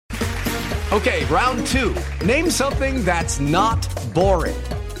Okay, round 2. Name something that's not boring.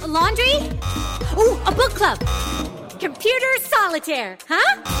 A laundry? Ooh, a book club. Computer solitaire,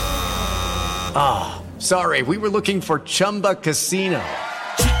 huh? Ah, sorry, we were looking for Chumba Casino.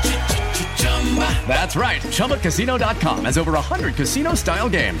 That's right, ChumbaCasino.com has over 100 casino-style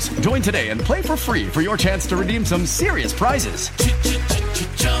games. Join today and play for free for your chance to redeem some serious prizes.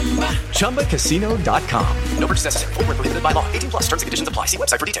 ChumbaCasino.com. No purchase necessary. Void where prohibited by law. 18 plus. Terms and conditions apply. See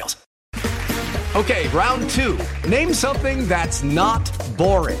website for details. Okay, round 2. Name something that's not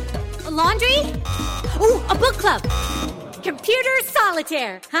boring. A laundry? Ooh, a book club. Computer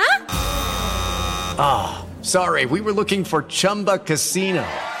solitaire, huh? Ah, sorry, we were looking for Chumba Casino.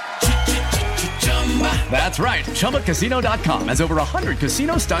 That's right, ChumbaCasino.com has over 100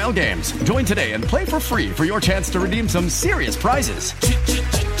 casino-style games. Join today and play for free for your chance to redeem some serious prizes.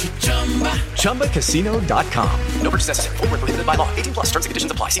 ChumbaCasino.com. No purchase necessary. Void where prohibited by law. 18 plus. Terms and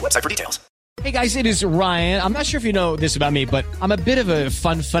conditions apply. See website for details. Hey guys, it is Ryan. I'm not sure if you know this about me, but I'm a bit of a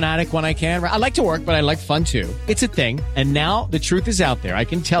fun fanatic when I can. I like to work, but I like fun too. It's a thing. And now the truth is out there. I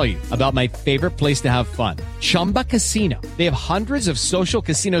can tell you about my favorite place to have fun. Chumba Casino. They have hundreds of social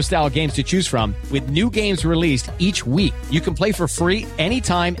casino style games to choose from with new games released each week. You can play for free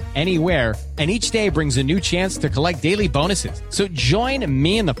anytime, anywhere. And each day brings a new chance to collect daily bonuses. So join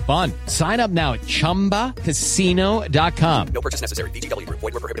me in the fun. Sign up now at ChumbaCasino.com. No purchase necessary. VGW Group.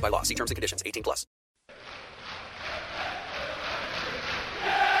 Void where prohibited by law. See terms and conditions. 18 plus.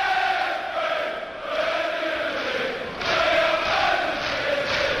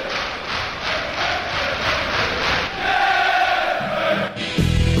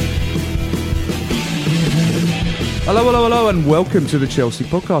 Hello, and welcome to the Chelsea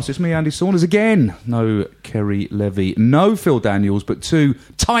podcast. It's me, Andy Saunders, again. No Kerry Levy, no Phil Daniels, but two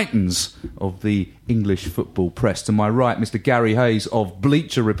titans of the English football press. To my right, Mr. Gary Hayes of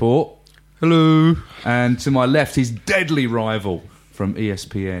Bleacher Report. Hello. And to my left, his deadly rival from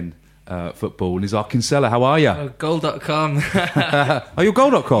ESPN Football, and Isaac Kinsella. How are you? Goal.com. Are you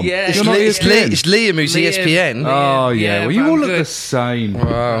Goal.com? Yeah. You're not ESPN? It's Liam who's ESPN. Oh, yeah. Well, you all look good. the same.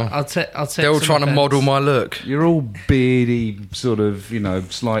 Wow. I'll take. They're all trying to model my look. You're all beardy, sort of,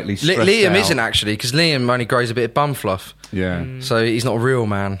 slightly stressed Liam out. isn't actually, because Liam only grows a bit of bum fluff. Yeah. So he's not a real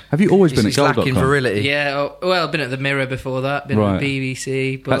man. Have you always been at He's lacking Goal.com? virility. Yeah. Well, I've been at the Mirror before that. Been on the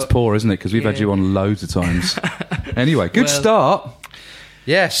BBC. But That's poor, isn't it? Because we've had you on loads of times. Anyway, good start.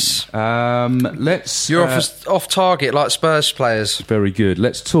 Yes. Let's. You're off target like Spurs players. Very good.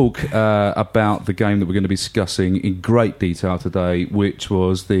 Let's talk about the game that we're going to be discussing in great detail today, which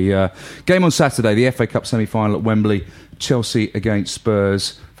was the game on Saturday, the FA Cup semi-final at Wembley, Chelsea against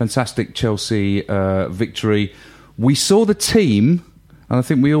Spurs. Fantastic Chelsea victory. We saw the team, and I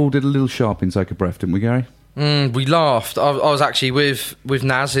think we all did a little sharp intake of breath, didn't we, Gary? We laughed. I was actually with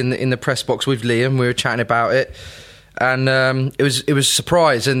Naz in the press box with Liam. We were chatting about it. And it was a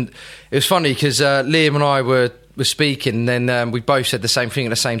surprise, and it was funny because Liam and I were speaking, and then we both said the same thing at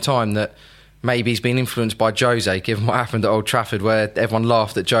the same time, that maybe he's been influenced by Jose, given what happened at Old Trafford, where everyone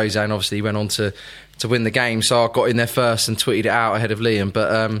laughed at Jose, and obviously he went on to win the game. So I got in there first and tweeted it out ahead of Liam.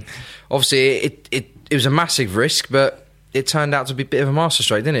 But obviously it was a massive risk, but it turned out to be a bit of a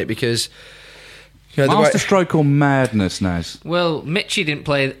masterstroke, didn't it? Because Masterstroke or madness, Naz? Well, Mitchie didn't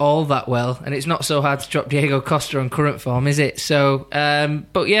play all that well, and it's not so hard to drop Diego Costa on current form, is it? So,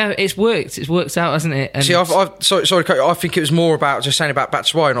 but yeah, it's worked. It's worked out, hasn't it? And see, sorry, I think it was more about, just saying about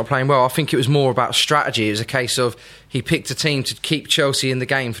Batshuayi not playing well, I think it was more about strategy. It was a case of he picked a team to keep Chelsea in the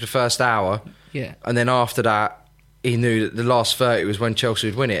game for the first hour, yeah, and then after that, he knew that the last 30 was when Chelsea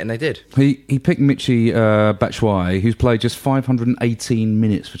would win it, and they did. He picked Michy Batshuayi, who's played just 518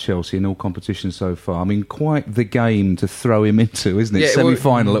 minutes for Chelsea in all competitions so far. I mean, quite the game to throw him into, isn't it? Yeah,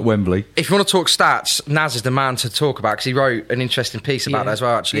 Semi-final at Wembley. If you want to talk stats, Naz is the man to talk about, because he wrote an interesting piece about that as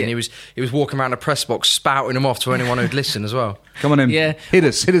well, actually. Yeah. And he was walking around the press box spouting them off to anyone who'd listen as well. Come on in. Yeah. Hit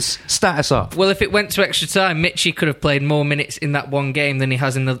us, stat us up. Well, if it went to extra time, Mitchie could have played more minutes in that one game than he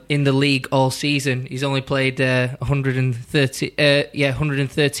has in the league all season. He's only played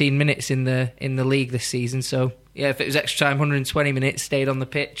 113 minutes in the league this season. So yeah, if it was extra time, 120 minutes, stayed on the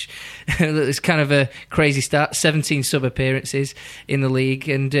pitch. It's kind of a crazy start. 17 sub appearances in the league,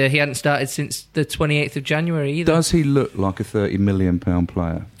 and he hadn't started since the 28th of January either. Does he look like a £30 million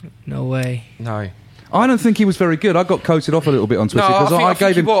player? No way. No. I don't think he was very good. I got coated off a little bit on Twitter because I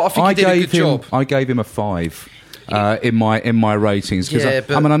gave him a 5. in my ratings. Because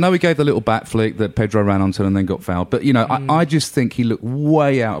I know he gave the little bat flick that Pedro ran onto and then got fouled. But, I just think he looked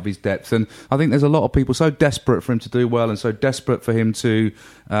way out of his depth. And I think there's a lot of people so desperate for him to do well and so desperate for him to,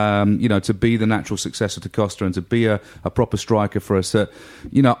 to be the natural successor to Costa and to be a proper striker for us that,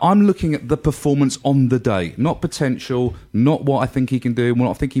 I'm looking at the performance on the day, not potential, not what I think he can do, what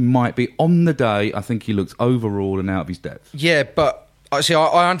I think he might be. On the day, I think he looked overall and out of his depth. Yeah, but see,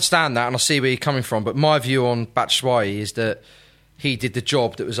 I understand that and I see where you're coming from, but my view on Batshuayi is that he did the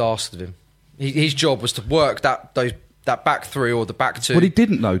job that was asked of him. His job was to work that back three or the back two. But he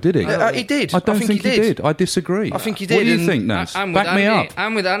didn't, though, did he? He did. I don't think he did. I disagree. I think he did. What do you think, Naz? Back me up.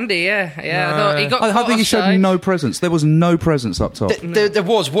 I'm with Andy, yeah. No. I thought he got I think he showed no presence. There was no presence up top. There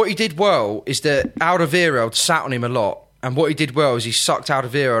was. What he did well is that Alderweireld sat on him a lot, and what he did well is he sucked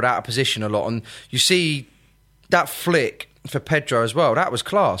Alderweireld out of position a lot, and you see that flick for Pedro as well. That was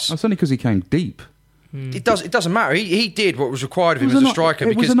class. That's only because he came deep. It doesn't matter. He did what was required of him as a striker.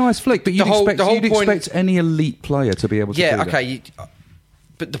 It was a nice flick, but you'd expect any elite player to be able to do that. Yeah, okay.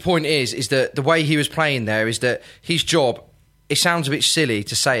 But the point is that the way he was playing there is that his job. It sounds a bit silly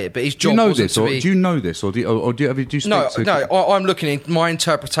to say it, but his job wasn't to be... Do you know this, or do you speak to... No, I'm looking at my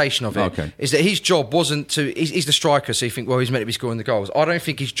interpretation of it. Okay. Is that his job wasn't to... He's the striker, so you think, well, he's meant to be scoring the goals. I don't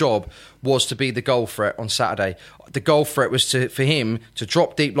think his job was to be the goal threat on Saturday. The goal threat was for him to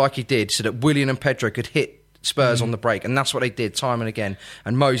drop deep like he did so that Willian and Pedro could hit Spurs on the break, and that's what they did time and again.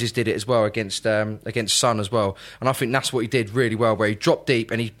 And Moses did it as well against Son as well. And I think that's what he did really well, where he dropped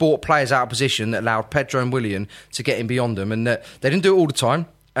deep and he brought players out of position that allowed Pedro and Willian to get in beyond them. And they didn't do it all the time.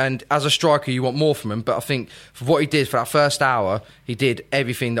 And as a striker, you want more from him. But I think for what he did for that first hour, he did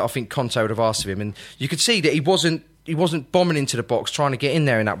everything that I think Conte would have asked of him. And you could see that he wasn't bombing into the box trying to get in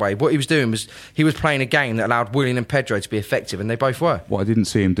there in that way. What he was doing was he was playing a game that allowed Willian and Pedro to be effective, and they both were. What I didn't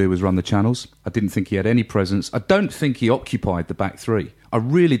see him do was run the channels. I didn't think he had any presence. I don't think he occupied the back three. I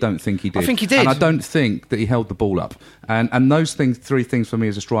really don't think he did. I think he did. And I don't think that he held the ball up. And those three things for me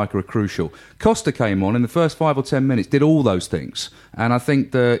as a striker are crucial. Costa came on in the first 5 or 10 minutes, did all those things. And I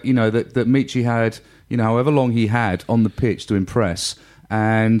think that Michi had, however long he had on the pitch to impress.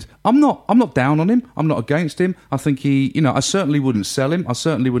 And I'm not down on him. I'm not against him. I think I certainly wouldn't sell him. I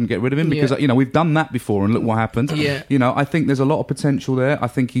certainly wouldn't get rid of him because, we've done that before and look what happened. Yeah. I think there's a lot of potential there. I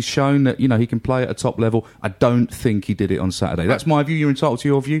think he's shown that, he can play at a top level. I don't think he did it on Saturday. That's my view. You're entitled to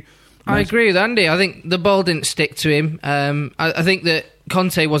your view. I agree with Andy. I think the ball didn't stick to him. I think that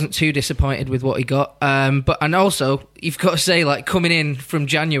Conte wasn't too disappointed with what he got. And also, you've got to say, coming in from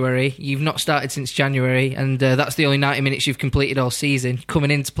January, you've not started since January, and that's the only 90 minutes you've completed all season.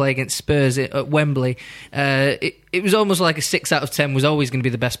 Coming in to play against Spurs at Wembley, it was almost like a 6 out of 10 was always going to be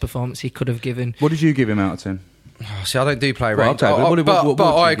the best performance he could have given. What did you give him out of 10? See, I don't do player ratings.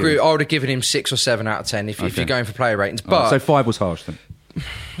 But I agree. I would have given him 6 or 7 out of 10 if you're going for player ratings. But so 5 was harsh then.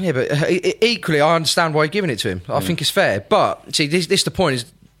 Yeah, but equally, I understand why you're giving it to him. I think it's fair. But, see, this the point is,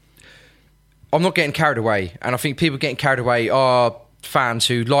 I'm not getting carried away. And I think people getting carried away are fans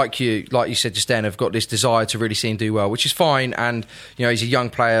who, like you said just then, have got this desire to really see him do well, which is fine. And, he's a young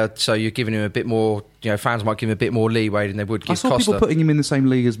player, so you're giving him a bit more, fans might give him a bit more leeway than they would give Costa. I saw people putting him in the same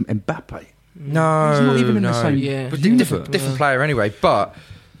league as Mbappe. No, he's not even in the same. Yeah. But different player anyway. But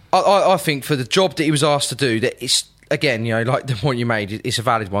I think for the job that he was asked to do, that it's, again, like the point you made, it's a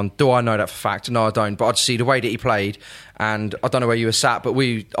valid one. Do I know that for fact? No, I don't. But I'd see the way that he played, and I don't know where you were sat, but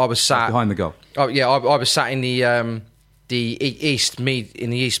I was sat behind the goal. Oh yeah, I was sat in the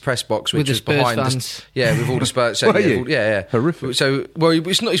East press box, which with was the Spurs behind fans. with all the Spurs. So, yeah, horrific. So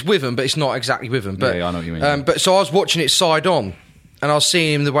it's with them, but it's not exactly with them. But yeah, I know what you mean. But so I was watching it side on. And I was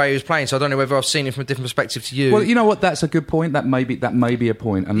seeing him the way he was playing, so I don't know whether I've seen him from a different perspective to you. Well, you know what? That's a good point. That may be a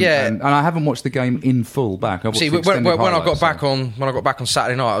point. And I haven't watched the game in full back. See, when I got back on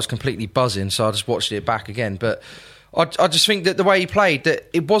Saturday night, I was completely buzzing, so I just watched it back again. But I just think that the way he played, that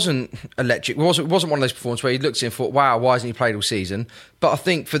it wasn't electric. It wasn't one of those performances where you looked at him and thought, wow, why hasn't he played all season? But I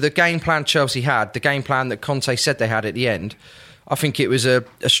think for the game plan Chelsea had, the game plan that Conte said they had at the end, I think it was a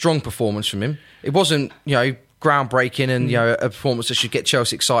strong performance from him. It wasn't, groundbreaking and a performance that should get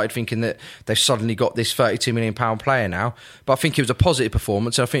Chelsea excited, thinking that they've suddenly got this £32 million player now. But I think it was a positive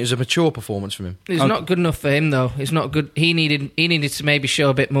performance, and I think it was a mature performance from him. It's not good enough for him, though. It's not good. He needed to maybe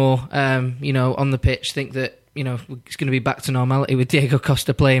show a bit more, on the pitch. Think that it's going to be back to normality with Diego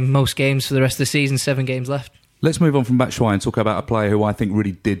Costa playing most games for the rest of the season. 7 games left. Let's move on from Batshuayi and talk about a player who I think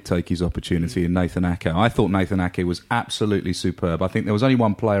really did take his opportunity in Nathan Ake. I thought Nathan Ake was absolutely superb. I think there was only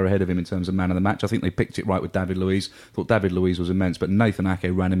one player ahead of him in terms of man of the match. I think they picked it right with David Luiz. I thought David Luiz was immense, but Nathan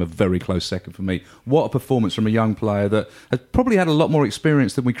Ake ran him a very close second for me. What a performance from a young player that has probably had a lot more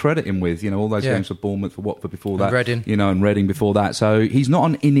experience than we credit him with. All those games for Bournemouth, for Watford before that. Reading. And Reading before that. So he's not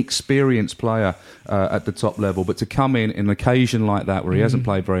an inexperienced player at the top level, but to come in an occasion like that where he hasn't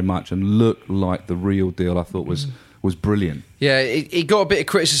played very much and look like the real deal, I thought was brilliant. Yeah, he got a bit of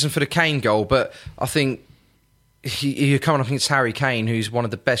criticism for the Kane goal, but I think you're coming up against Harry Kane, who's one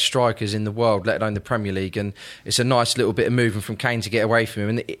of the best strikers in the world, let alone the Premier League, and it's a nice little bit of movement from Kane to get away from him,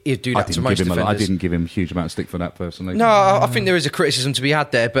 and he'd do that to most defenders. I didn't give him a huge amount of stick for that, personally. No, I think there is a criticism to be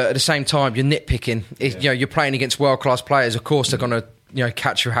had there, but at the same time, you're nitpicking. You're playing against world-class players. Of course, they're going to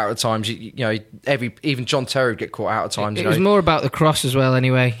catch you out at times. Even John Terry would get caught out at times. It was more about the cross as well.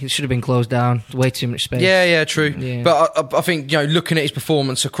 Anyway, it should have been closed down. Way too much space. Yeah, true. Yeah. But I think looking at his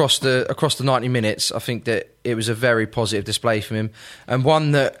performance across the 90 minutes, I think that it was a very positive display from him, and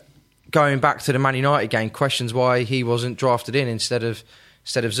one that, going back to the Man United game, questions why he wasn't drafted in instead of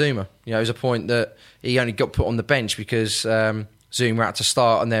Zuma. It was a point that he only got put on the bench because Zuma had to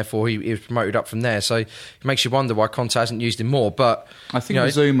start, and therefore he was promoted up from there. So it makes you wonder why Conte hasn't used him more. But I think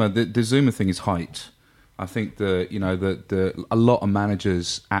the Zuma thing is height. I think a lot of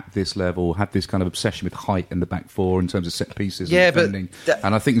managers at this level have this kind of obsession with height in the back four in terms of set pieces and defending.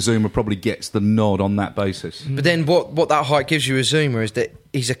 And I think Zuma probably gets the nod on that basis. But then what that height gives you as Zuma is that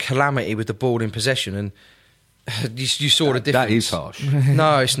he's a calamity with the ball in possession, and you saw the difference. That is harsh.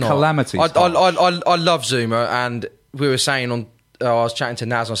 No, it's not. Calamity. I love Zuma, and we were saying I was chatting to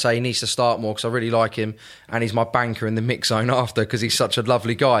Naz and I say he needs to start more because I really like him, and he's my banker in the mix zone after because he's such a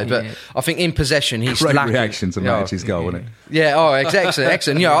lovely guy. But I think in possession he's great lacking. Reaction to Matic's goal, wasn't it? Yeah,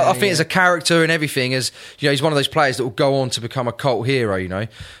 excellent. I think as a character and everything, as he's one of those players that will go on to become a cult hero.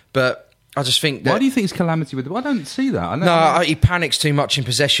 But I just think that, why do you think it's calamity with? I don't see that. He panics too much in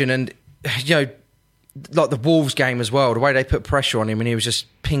possession, and like the Wolves game as well, the way they put pressure on him and he was just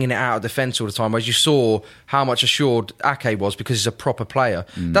pinging it out of defence all the time, whereas you saw how much assured Ake was because he's a proper player.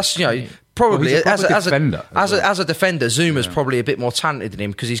 That's probably as a defender, Zuma's probably a bit more talented than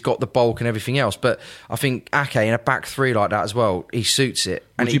him because he's got the bulk and everything else. But I think Ake in a back three like that as well, he suits it.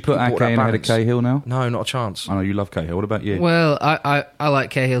 Would you put Ake in ahead of Cahill now? No, not a chance. I know you love Cahill. What about you? Well, I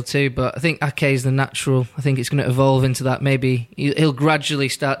like Cahill too, but I think Ake is the natural. I think it's going to evolve into that. Maybe he'll gradually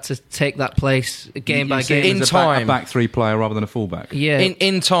start to take that place game by game. In time, a back three player rather than a fullback. Yeah.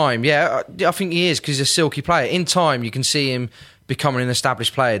 In time, I think he is because he's a silky player. In time, you can see him becoming an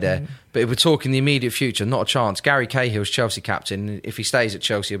established player there. But if we're talking the immediate future, not a chance. Gary Cahill's Chelsea captain. If he stays at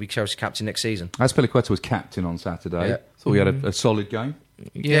Chelsea, he'll be Chelsea captain next season. Azpilicueta was captain on Saturday. Yeah. Thought he had a solid game.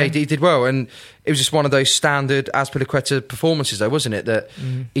 Yeah, he did well, and it was just one of those standard Azpilicueta performances, though, wasn't it? That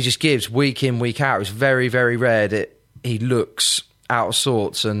he just gives week in, week out. It's very, very rare that he looks out of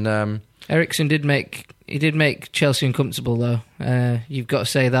sorts. And Eriksen did make Chelsea uncomfortable, though. You've got to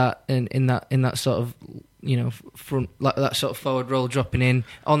say that in that sort of front, like that sort of forward role, dropping in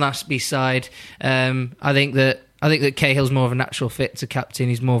on that B side. I think that Cahill's more of a natural fit to captain.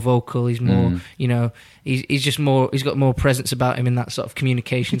 He's more vocal. He's more, he's just more. He's got more presence about him in that sort of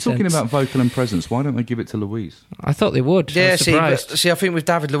communication. Talking about vocal and presence, why don't they give it to Luiz? I thought they would. Yeah, I was surprised. I think with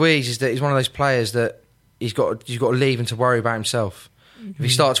David Luiz is that he's one of those players that you've got to leave him to worry about himself. If he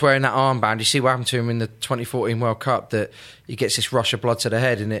starts wearing that armband, you see what happened to him in the 2014 World Cup. That he gets this rush of blood to the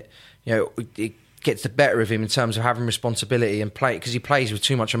head, and it gets the better of him in terms of having responsibility and play, because he plays with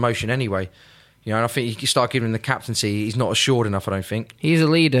too much emotion anyway. And I think you start giving him the captaincy, he's not assured enough, I don't think. He's a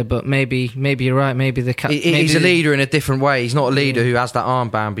leader, but maybe you're right. Maybe the he's a leader in a different way. He's not a leader who has that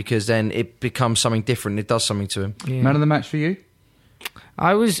armband, because then it becomes something different. It does something to him. Yeah. Man of the match for you?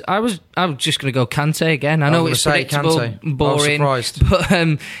 I was just going to go Kante again. I know it's predictable, boring, I was surprised. But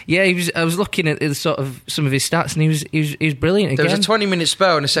I was looking at the sort of some of his stats, and he was brilliant again. There was a 20-minute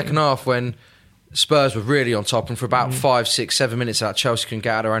spell in the second half when Spurs were really on top, and for about 5, 6, 7 minutes of that, Chelsea couldn't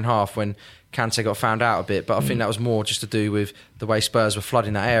get out of their own half when Kante got found out a bit. But I think that was more just to do with the way Spurs were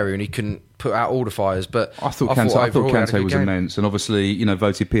flooding that area, and he couldn't put out all the fires. But I thought Kante was immense, and obviously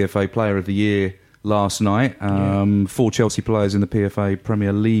voted PFA Player of the Year last night. 4 Chelsea players in the PFA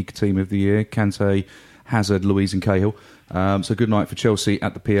Premier League Team of the Year: Kante, Hazard, Luiz and Cahill. So good night for Chelsea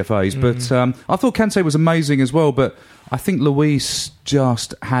at the PFAs. But I thought Kante was amazing as well. But I think Luis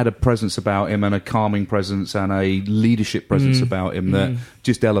just had a presence about him and a calming presence and a leadership presence about him that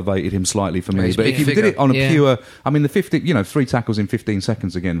just elevated him slightly for me. he's a But big if you figure. did it on a Yeah. pure, I mean, the 3 tackles in 15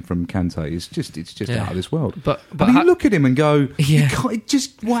 seconds again from Kante is just Yeah. out of this world. But I mean, how- you look at him and go, Yeah.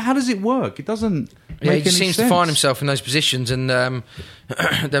 how does it work? It doesn't. Yeah, make he just any seems sense. to find himself in those positions, and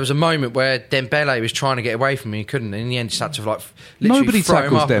there was a moment where Dembele was trying to get away from him, he couldn't, and in the end, just had to literally Nobody throw him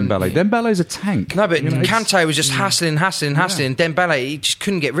tackles up and- Dembele. Dembele's a tank. No, but You know, it's- Kante was just hassling. And Dembele, he just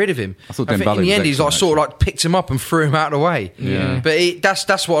couldn't get rid of him. I thought think Dembele in the was end, he's excellent, sort of picked him up and threw him out of the way. Yeah. But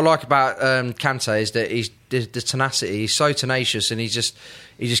that's what I like about Kante is that he's the tenacity. He's so tenacious, and he just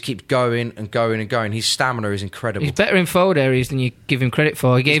keeps going and going and going. His stamina is incredible. He's better in forward areas than you give him credit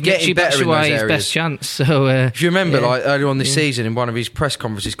for. He gave getting Michy better in Batshuayi those his areas. best chance. So If you remember, yeah. earlier on this season, in one of his press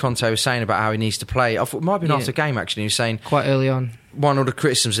conferences, Conte was saying about how he needs to play. I thought it might have been after a game actually. He was saying quite early on. one of the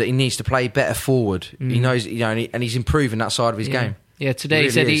criticisms that he needs to play better forward. He knows, and he's improving that side of his game. Yeah, today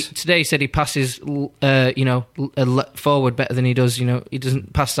Really he said he passes, forward better than he does. He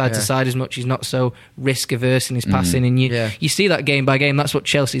doesn't pass side to side as much. He's not so risk averse in his passing, and you see that game by game. That's what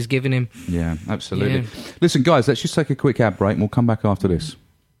Chelsea's giving him. Yeah, absolutely. Yeah. Listen, guys, let's just take a quick ad break and we'll come back after this.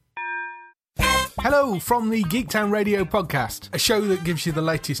 Hello from the Geektown Radio podcast, a show that gives you the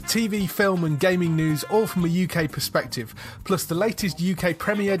latest TV, film and gaming news all from a UK perspective, plus the latest UK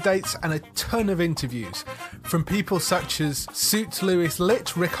premiere dates and a ton of interviews. From people such as Suits Lewis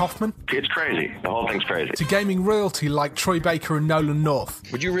Litt, Rick Hoffman, It's crazy. The whole thing's crazy. to gaming royalty like Troy Baker and Nolan North.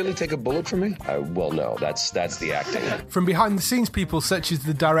 Would you really take a bullet for me? Well, no, that's the acting. From behind the scenes people such as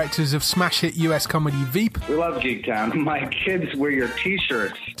the directors of smash hit US comedy Veep, We love Geektown. My kids wear your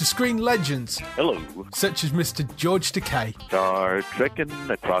t-shirts. to screen legends Hello. such as Mr. George Takei. Star trekking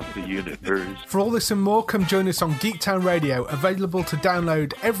across the universe. For all this and more, come join us on Geektown Radio, available to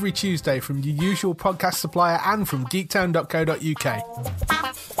download every Tuesday from your usual podcast supplier and from geektown.co.uk.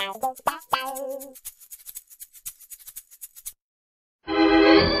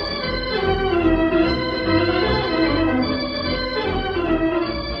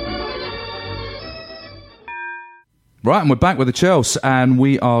 Right, and we're back with the Chelsea, and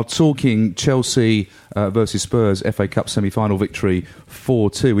we are talking Chelsea versus Spurs FA Cup semi-final victory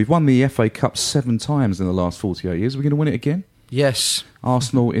 4-2. We've won the FA Cup 7 times in the last 48 years. Are we going to win it again? Yes.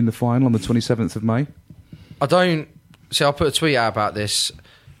 Arsenal in the final on the 27th of May. I put a tweet out about this.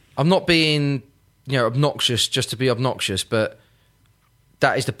 I'm not being, obnoxious just to be obnoxious, but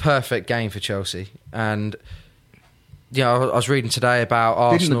that is the perfect game for Chelsea. And I was reading today about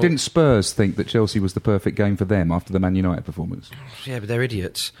Arsenal. Didn't Spurs think that Chelsea was the perfect game for them after the Man United performance? Yeah, but they're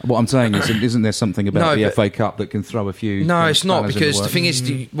idiots. What I'm saying is, isn't there something about the FA Cup that can throw a few... No, it's not, spanners in because the works? thing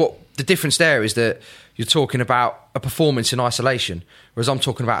is, what the difference there is that you're talking about a performance in isolation, whereas I'm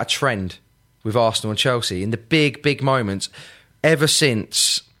talking about a trend with Arsenal and Chelsea in the big, big moments. Ever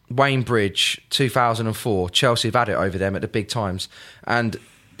since Wayne Bridge 2004, Chelsea have had it over them at the big times, and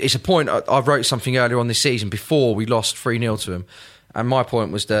it's a point. I wrote something earlier on this season before we lost 3-0 to them, and my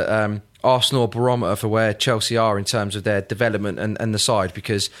point was that Arsenal are a barometer for where Chelsea are in terms of their development and the side,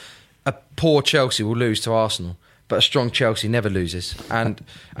 because a poor Chelsea will lose to Arsenal, but a strong Chelsea never loses, and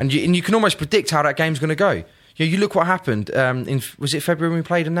you can almost predict how that game's going to go. You look what happened was it February when we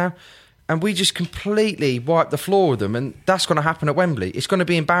played them now? And we just completely wiped the floor with them, and that's going to happen at Wembley. It's going to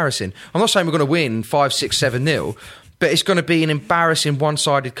be embarrassing. I'm not saying we're going to win 5, 6, 7-0, but it's going to be an embarrassing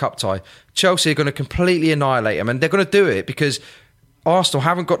one-sided cup tie. Chelsea are going to completely annihilate them, and they're going to do it because Arsenal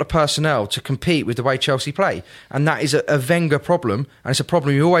haven't got the personnel to compete with the way Chelsea play, and that is a Wenger problem, and it's a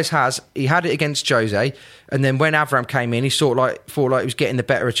problem he always has. He had it against Jose, and then when Avram came in, he thought like he was getting the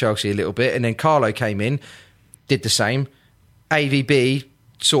better of Chelsea a little bit, and then Carlo came in, did the same. AVB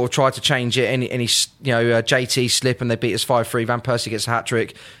sort of tried to change it, and JT slip, and they beat us 5-3. Van Persie gets a hat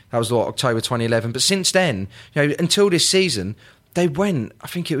trick. That was October 2011. But since then, until this season, they went, I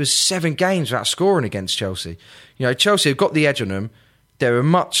think it was 7 games without scoring against Chelsea. Chelsea have got the edge on them. They're a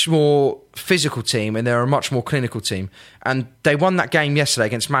much more physical team, and they're a much more clinical team. And they won that game yesterday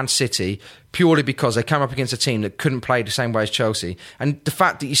against Man City purely because they came up against a team that couldn't play the same way as Chelsea. And the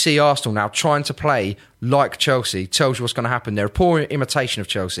fact that you see Arsenal now trying to play like Chelsea tells you what's going to happen. They're a poor imitation of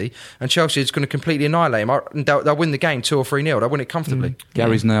Chelsea, and Chelsea is going to completely annihilate them. They'll win the game 2 or 3-0. They'll win it comfortably.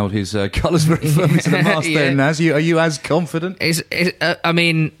 Gary's nailed his colours very firmly to the mast there, Naz. Are you as confident? I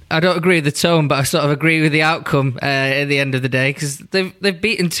mean, I don't agree with the tone, but I sort of agree with the outcome at the end of the day, because they've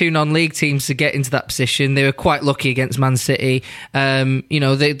beaten 2 non-league teams to get into that position. They were quite lucky against Man City.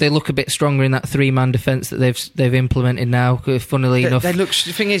 They look a bit stronger in that 3-man defence that they've implemented now. Funnily enough, The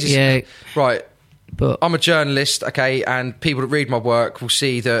thing is, yeah, right. But I'm a journalist, okay, and people that read my work will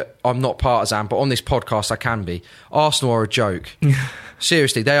see that I'm not partisan, but on this podcast I can be. Arsenal are a joke.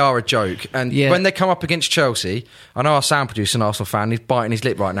 Seriously, they are a joke. And when they come up against Chelsea, I know our sound producer, an Arsenal fan, he's biting his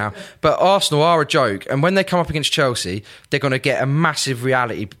lip right now, but Arsenal are a joke. And when they come up against Chelsea, they're going to get a massive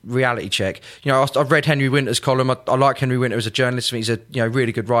reality check. You know, I've read Henry Winter's column. I like Henry Winter as a journalist. He's a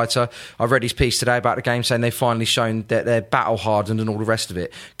really good writer. I've read his piece today about the game saying they've finally shown that they're battle hardened and all the rest of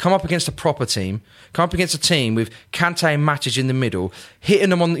it. Come up against a proper team. Come up against a team with Kante and Matic in the middle, hitting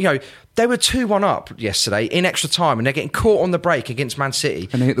them on, they were 2-1 up yesterday in extra time, and they're getting caught on the break against Man City.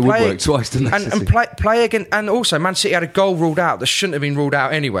 And they hit the woodwork twice, didn't they? And play again. And also, Man City had a goal ruled out that shouldn't have been ruled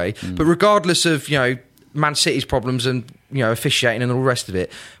out anyway. But regardless of Man City's problems and officiating and all the rest of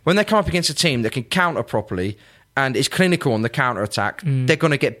it, when they come up against a team that can counter properly and is clinical on the counter-attack, they're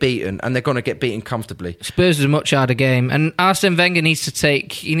going to get beaten, and they're going to get beaten comfortably. Spurs is a much harder game, and Arsene Wenger needs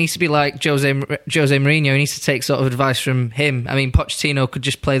to be like Jose Mourinho. He needs to take sort of advice from him. I mean, Pochettino could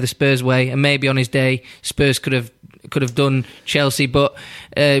just play the Spurs way, and maybe on his day, Spurs could have done Chelsea, but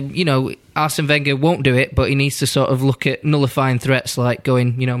Arsene Wenger won't do it, but he needs to sort of look at nullifying threats like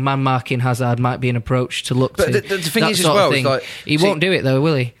going, man-marking Hazard might be an approach to look to. But the thing is as well, he won't do it though,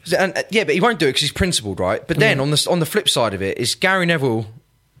 will he? But he won't do it because he's principled, right? But then on the flip side of it is Gary Neville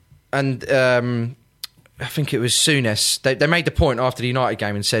and I think it was Souness. They made the point after the United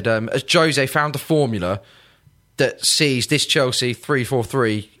game and said, as Jose found the formula that sees this Chelsea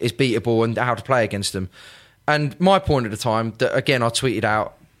 3-4-3 is beatable and how to play against them. And my point at the time, that again I tweeted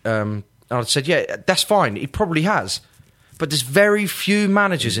out, and I said, yeah, that's fine. He probably has. But there's very few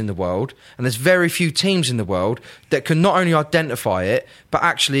managers in the world, and there's very few teams in the world that can not only identify it, but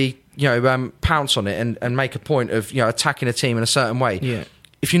actually, pounce on it and make a point of, attacking a team in a certain way. Yeah.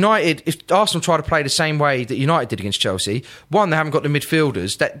 If Arsenal try to play the same way that United did against Chelsea, one, they haven't got the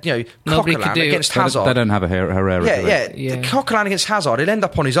midfielders. That Coquelin against Hazard. They don't have a Herrera. Yeah. Coquelin against Hazard, he'll end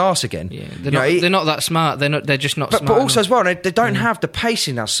up on his arse again. Yeah, they're not that smart. They're just not smart. But also as well, they don't have the pace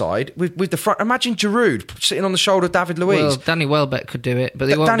in that side with the front. Imagine Giroud sitting on the shoulder of David Luiz. Well, Danny Welbeck could do it, but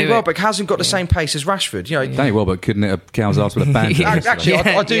they won't Danny do Welbeck hasn't got the same pace as Rashford. Danny Welbeck couldn't hit a cow's arse with a band. Actually,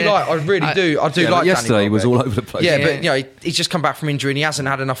 I really do like. Yesterday he was all over the place. Yeah, but he's just come back from injury and he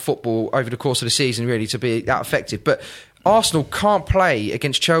hasn't had enough football over the course of the season really to be that effective. But Arsenal can't play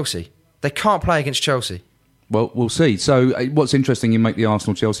against Chelsea. They can't play against Chelsea. Well, we'll see. So what's interesting, you make the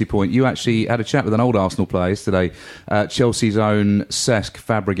Arsenal-Chelsea point. You actually had a chat with an old Arsenal player yesterday, Chelsea's own Cesc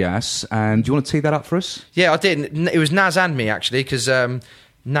Fabregas. And do you want to tee that up for us? Yeah, I did. It was Naz and me, actually, because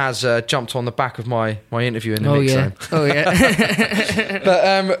Naz jumped on the back of my interview in the mix zone. Oh, yeah.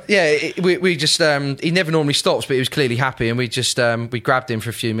 But, we just... he never normally stops, but he was clearly happy, and we just we grabbed him for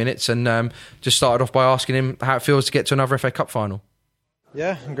a few minutes and just started off by asking him how it feels to get to another FA Cup final.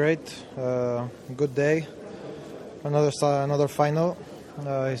 Yeah, great. Good day. Another final.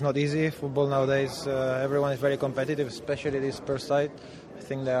 It's not easy. Football nowadays, everyone is very competitive, especially this Spurs side. I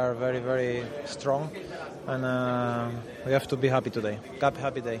think they are very, very strong. And we have to be happy today.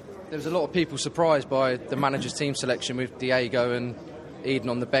 Happy day. There was a lot of people surprised by the manager's team selection with Diego and Eden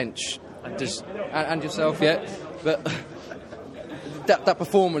on the bench. And yourself, yeah. But that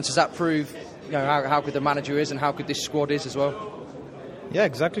performance, does that prove how good the manager is and how good this squad is as well? Yeah,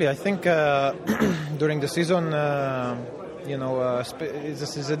 exactly. I think during the season,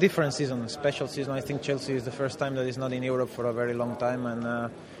 it's a different season, a special season. I think Chelsea is the first time that is not in Europe for a very long time, and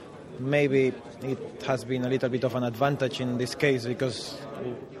maybe it has been a little bit of an advantage in this case because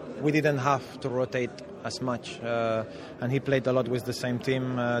we didn't have to rotate as much, and he played a lot with the same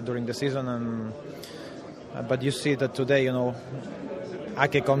team during the season. But you see that today,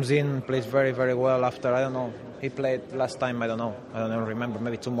 Ake comes in, plays very, very well after, I don't know, he played last time, I don't remember,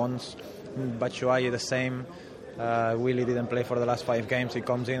 maybe 2 months. Batshuayi the same. Willy didn't play for the last 5 games. He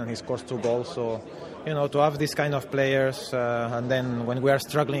comes in and he scores 2 goals. So, to have these kind of players, and then when we are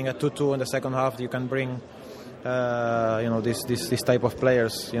struggling at 2-2 in the second half, you can bring, this type of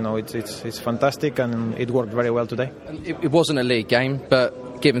players. It's fantastic, and it worked very well today. It wasn't a league game,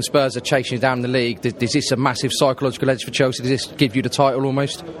 but given Spurs are chasing you down the league, is this a massive psychological edge for Chelsea? Does this give you the title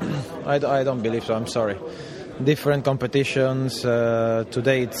almost? I don't believe so. I'm sorry. Different competitions.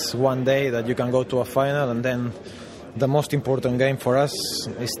 Today it's one day that you can go to a final, and then the most important game for us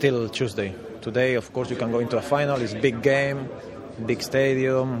is still Tuesday. Today, of course, you can go into a final. It's a big game, big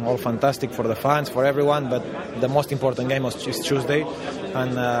stadium, all fantastic for the fans, for everyone, but the most important game is Tuesday,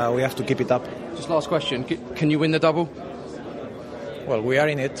 and we have to keep it up. Just last question, can you win the double? Well, we are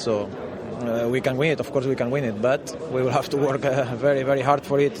in it, so we can win it. Of course we can win it, but we will have to work very, very hard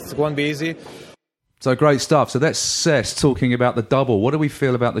for it. It won't be easy. So great stuff. So that's Cesc talking about the double. What do we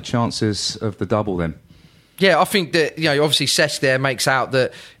feel about the chances of the double then? Yeah, I think that, obviously Cesc there makes out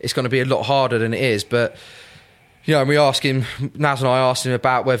that it's going to be a lot harder than it is. But, and we ask him, Naz and I asked him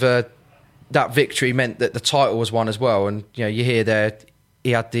about whether that victory meant that the title was won as well. And, you hear there, he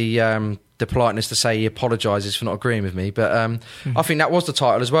had the politeness to say he apologises for not agreeing with me. But I think that was the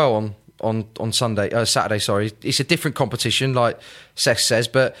title as well on Saturday, sorry. It's a different competition, like Cesc says,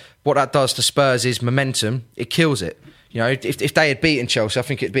 but what that does to Spurs is momentum. It kills it. If they had beaten Chelsea, I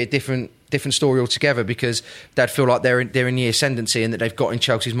think it'd be a different story altogether, because they'd feel like they're in the ascendancy and that they've got in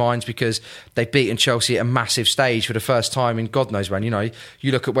Chelsea's minds because they've beaten Chelsea at a massive stage for the first time in God knows when.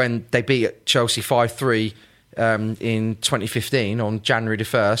 You look at when they beat Chelsea 5-3 in 2015 on January the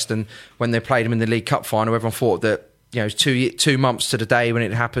 1st, and when they played them in the League Cup final, everyone thought that it was 2 months to the day when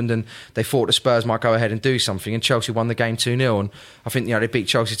it happened, and they thought the Spurs might go ahead and do something, and Chelsea won the game 2-0. And I think they beat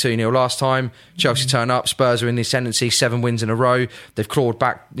Chelsea 2-0 last time. Chelsea turn up, Spurs are in the ascendancy, 7 wins in a row. They've clawed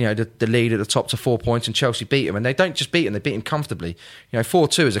back the lead at the top to 4 points, and Chelsea beat them, and they don't just beat them, they beat them comfortably.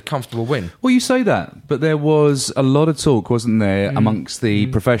 4-2 is a comfortable win. Well, you say that, but there was a lot of talk, wasn't there, amongst the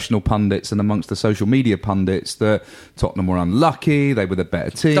professional pundits and amongst the social media pundits that Tottenham were unlucky, they were the better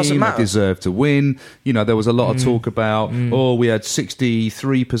team, Doesn't matter. They deserved to win. There was a lot of talk about we had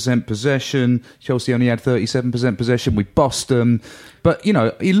 63% possession, Chelsea only had 37% possession, we bossed them. But, you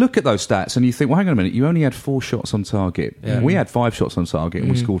look at those stats and you think, well, hang on a minute, you only had 4 shots on target. Yeah. We had 5 shots on target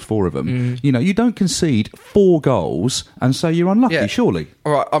and we scored 4 of them. You don't concede 4 goals and say you're unlucky, surely.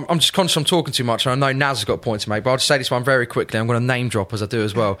 All right, I'm just conscious I'm talking too much, and I know Naz has got a point to make, but I'll just say this one very quickly. I'm going to name drop as I do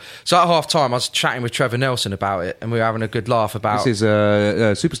as well. So at half-time, I was chatting with Trevor Nelson about it, and we were having a good laugh about... This is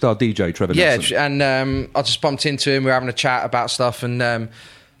superstar DJ Trevor Nelson. Yeah, and I just bumped into him, we were having a chat about stuff, and...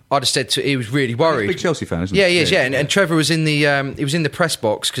 I just said he was really worried. He's a big Chelsea fan, isn't he? Yeah, he is. Yeah, and Trevor was in the press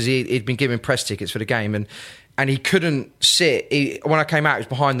box because he'd been given press tickets for the game, and he couldn't sit. When I came out, he was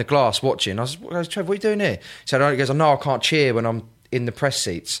behind the glass watching. I was, Trevor, what are you doing here? He said, he goes, I know I can't cheer when I'm in the press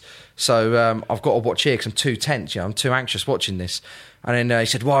seats, so I've got to watch here because I'm too tense. I'm too anxious watching this. And then he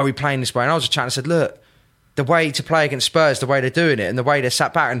said, why are we playing this way? And I was just chatting. I said, look, the way to play against Spurs, the way they're doing it, and the way they're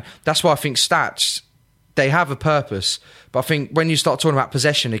sat back, and that's why I think stats. They have a purpose, but I think when you start talking about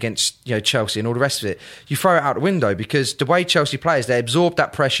possession against Chelsea and all the rest of it, you throw it out the window, because the way Chelsea plays, they absorb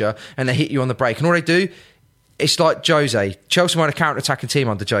that pressure and they hit you on the break. And all they do, it's like Jose. Chelsea weren't a counter-attacking team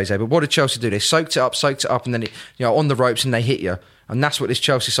under Jose, but what did Chelsea do? They soaked it up, and then on the ropes, and they hit you. And that's what this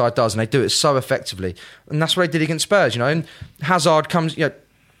Chelsea side does, and they do it so effectively. And that's what they did against Spurs. And Hazard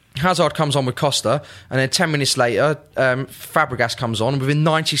comes on with Costa, and then 10 minutes later, Fabregas comes on. And within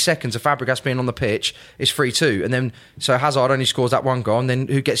 90 seconds of Fabregas being on the pitch, it's 3-2. And then, so Hazard only scores that 1 goal, and then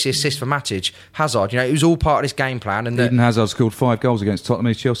who gets the assist for Matic? Hazard. It was all part of this game plan. And Eden Hazard scored 5 goals against Tottenham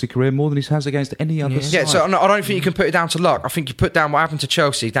in his Chelsea career, more than he has against any other side. Yeah, so I don't think you can put it down to luck. I think you put down what happened to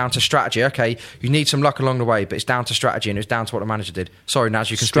Chelsea down to strategy. Okay, you need some luck along the way, but it's down to strategy, and it's down to what the manager did. Sorry, Naz,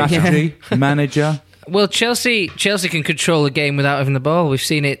 you can strategy, manager. Well, Chelsea can control the game without having the ball. We've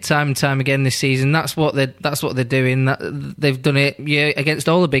seen it time and time again this season. That's what they're doing. They've done it against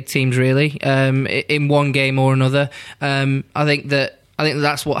all the big teams, really, in one game or another. I think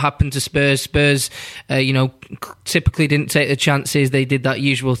that's what happened to Spurs. Spurs, typically didn't take the chances. They did that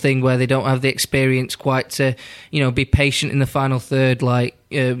usual thing where they don't have the experience quite to, be patient in the final third, like,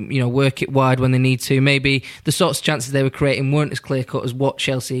 work it wide when they need to. Maybe the sorts of chances they were creating weren't as clear-cut as what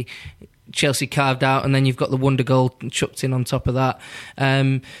Chelsea carved out, and then you've got the wonder goal chucked in on top of that.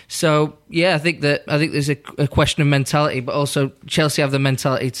 So yeah, I think there's a question of mentality, but also Chelsea have the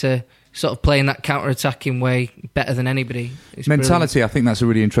mentality to sort of play in that counter-attacking way better than anybody. It's mentality, brilliant. I think that's a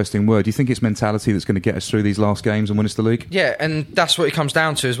really interesting word. Do you think it's mentality that's going to get us through these last games and win us the league? Yeah, and that's what it comes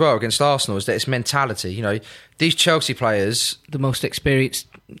down to as well against Arsenal, is that it's mentality. These Chelsea players, the most experienced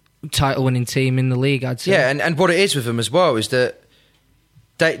title-winning team in the league, I'd say. Yeah, and what it is with them as well is that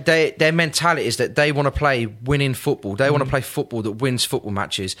their mentality is that they want to play winning football. They want to play football that wins football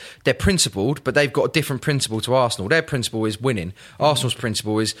matches. They're principled, but they've got a different principle to Arsenal. Their principle is winning. Arsenal's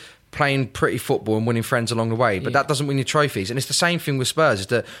principle is playing pretty football and winning friends along the way, but that doesn't win you trophies. And it's the same thing with Spurs, is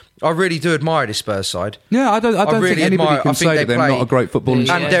that I really do admire this Spurs side. Yeah, I don't really think anybody can say that they're not a great footballing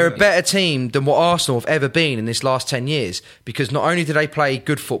team. And they're a better team than what Arsenal have ever been in this last 10 years, because not only do they play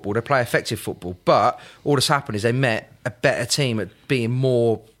good football, they play effective football, but all that's happened is they met a better team at being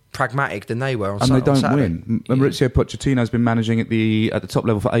more pragmatic than they were on Saturday. And they don't win. Mauricio Pochettino's been managing at the top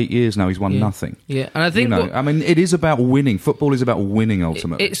level for 8 years now. He's won nothing. Yeah, and I think it is about winning. Football is about winning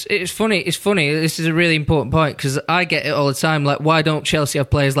ultimately. It's funny. This is a really important point, because I get it all the time. Like, why don't Chelsea have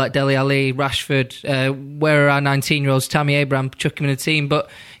players like Dele Alli, Rashford? Where are our 19-year-olds? Tammy Abraham, chuck him in a team. But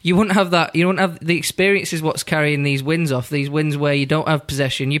you wouldn't have that. You don't have the experience is what's carrying these wins off. These wins where you don't have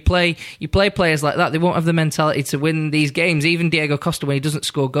possession. You play players like that. They won't have the mentality to win these games. Even Diego Costa, when he doesn't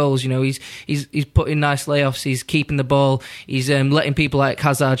score goals, he's putting nice layoffs. He's keeping the ball. He's letting people like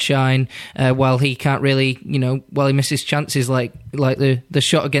Hazard shine while he can't really, while he misses chances like the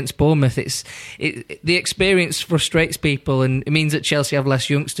shot against Bournemouth. The experience frustrates people, and it means that Chelsea have less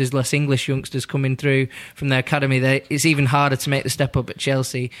English youngsters coming through from their academy. It's even harder to make the step up at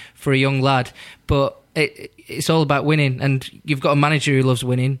Chelsea for a young lad. But it's all about winning, and you've got a manager who loves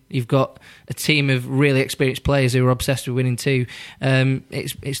winning. You've got a team of really experienced players who are obsessed with winning too.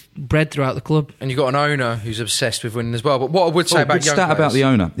 It's bred throughout the club, and you've got an owner who's obsessed with winning as well. But what I would say about young stat players, about the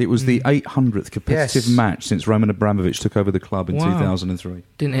owner, it was the 800th competitive match since Roman Abramovich took over the club in 2003.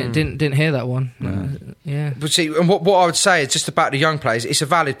 Didn't hear that one. Yeah. But see, and what I would say is just about the young players. It's a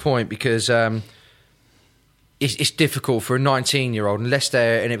valid point because it's difficult for a 19-year-old, unless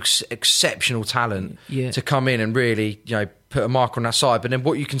they're an exceptional talent, to come in and really, put a mark on that side. But then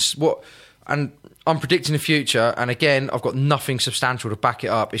and I'm predicting the future, and again, I've got nothing substantial to back it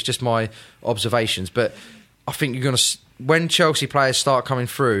up. It's just my observations. But I think you're going to, when Chelsea players start coming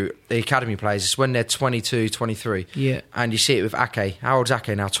through, the academy players, it's when they're 22, 23. Yeah. And you see it with Ake. How old's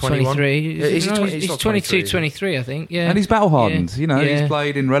Ake now? 21? 23. He's 22, 23, I think. Yeah. And he's battle hardened. He's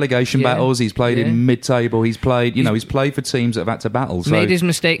played in relegation battles. He's played in mid-table. He's played. He's played for teams that have had to battle. So. Made his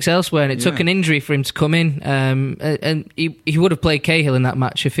mistakes elsewhere, and it took an injury for him to come in. And he would have played Cahill in that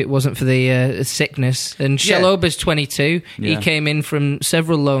match if it wasn't for the sickness. And Chalobah's 22. He came in from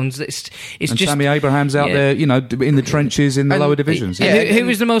several loans. It's and just Tammy Abraham's out there, in the trenches in the lower divisions. Who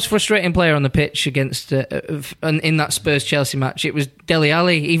was the most frustrating player on the pitch against in that Spurs-Chelsea match? It was Dele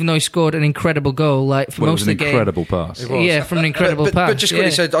Alli, even though he scored an incredible goal. Most of the game, incredible pass. Yeah, from an incredible pass. But just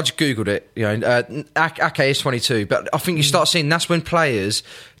quickly, so I just googled it. Ake is 22, but I think you start seeing that's when players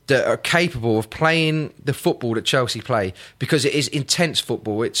that are capable of playing the football that Chelsea play, because it is intense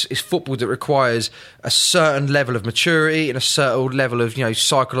football. It's football that requires a certain level of maturity and a certain level of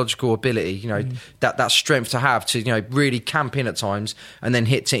psychological ability. That strength to have to really camp in at times and then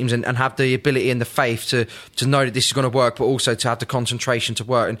hit teams and have the ability and the faith to know that this is going to work, but also to have the concentration to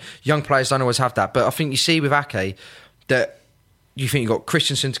work. And young players don't always have that. But I think you see with Ake that you think you've got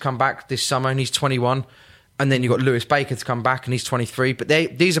Christensen to come back this summer and he's 21. And then you've got Lewis Baker to come back and he's 23. But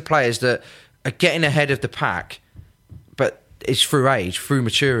these are players that are getting ahead of the pack, but it's through age, through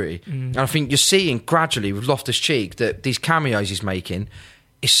maturity. And I think you're seeing gradually with Loftus-Cheek that these cameos he's making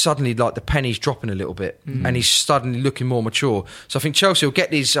is suddenly like the penny's dropping a little bit and he's suddenly looking more mature. So I think Chelsea will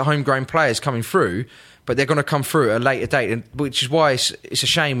get these homegrown players coming through, but they're going to come through at a later date, and which is why it's a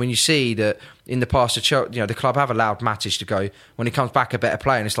shame when you see that in the past, the club have allowed Matic to go. When he comes back a better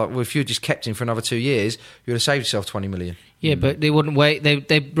player, and it's like, well, if you just kept him for another 2 years, you would have saved yourself 20 million. Yeah, but they wouldn't wait.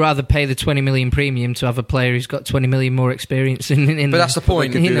 They'd rather pay the 20 million premium to have a player who's got 20 million more experience. But that's the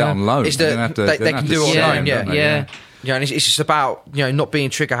point. They can do that on loan. They can do it on loan. Yeah. And it's just about not being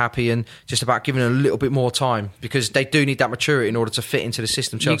trigger happy and just about giving them a little bit more time, because they do need that maturity in order to fit into the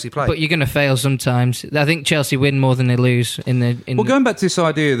system Chelsea play. But you're going to fail sometimes. I think Chelsea win more than they lose. Going back to this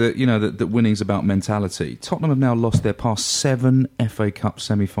idea that that winning's about mentality, Tottenham have now lost their past 7 FA Cup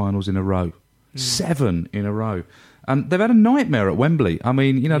semi-finals in a row. 7 in a row. They've had a nightmare at Wembley. I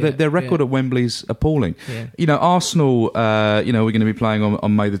mean, their record at Wembley's appalling. Yeah. Arsenal, we're going to be playing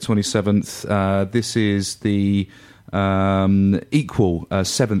on May the 27th. This is the equal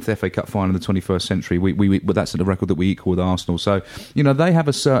 7th FA Cup final in the 21st century. But that's the record that we equal with Arsenal. So, they have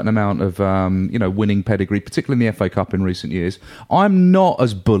a certain amount of, winning pedigree, particularly in the FA Cup in recent years. I'm not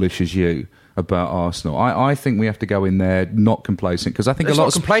as bullish as you about Arsenal. I think we have to go in there not complacent, because I think a lot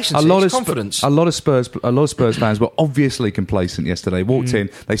of Spurs fans were obviously complacent yesterday. Walked in,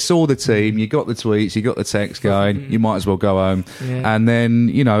 they saw the team, you got the tweets, you got the text going, you might as well go home, and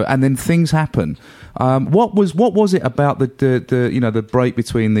then things happen. What was it about the break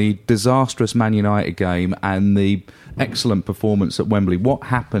between the disastrous Man United game and the excellent performance at Wembley? What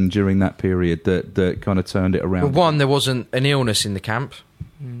happened during that period that kind of turned it around? Well, one, there wasn't an illness in the camp.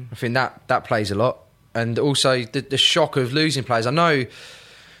 I think that plays a lot, and also the shock of losing players. I know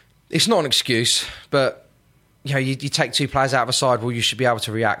it's not an excuse, but you take 2 players out of a side, well, you should be able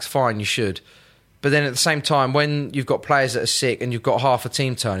to react. Fine, you should. But then at the same time, when you've got players that are sick and you've got half a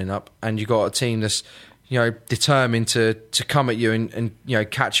team turning up, and you've got a team that's determined to come at you and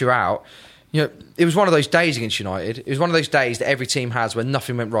catch you out. It was one of those days against United. It was one of those days that every team has where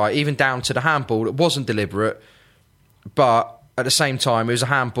nothing went right, even down to the handball. It wasn't deliberate, but at the same time, it was a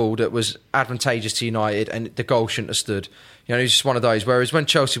handball that was advantageous to United, and the goal shouldn't have stood. It was just one of those. Whereas when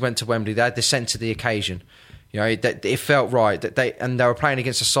Chelsea went to Wembley, they had the sense of the occasion. You know, it felt right that they were playing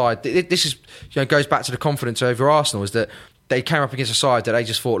against a side. This is, you know, goes back to the confidence over Arsenal, is that they came up against a side that they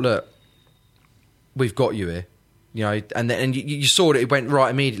just thought, look, we've got you here. You know, and you saw that it went right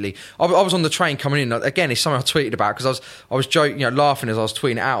immediately. I was on the train coming in. Again, it's something I tweeted about because I was joking, you know, laughing as I was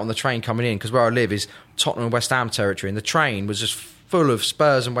tweeting it out on the train coming in, because where I live is Tottenham and West Ham territory, and the train was just full of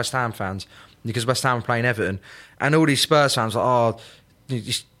Spurs and West Ham fans because West Ham were playing Everton, and all these Spurs fans were like,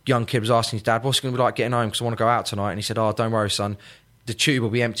 this young kid was asking his dad, what's it going to be like getting home because I want to go out tonight, and he said, don't worry, son, the tube will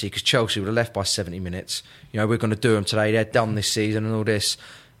be empty because Chelsea would have left by 70 minutes. You know, we're going to do them today. They're done this season and all this.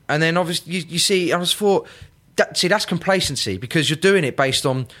 And then obviously you see, I just thought, that's complacency, because you're doing it based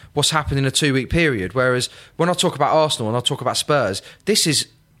on what's happened in a 2-week period. Whereas when I talk about Arsenal and I talk about Spurs, this is,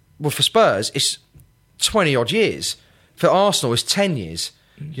 well, for Spurs, it's 20 odd years. For Arsenal, it's 10 years.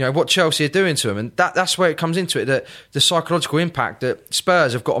 You know, what Chelsea are doing to them. And that's where it comes into it, that the psychological impact that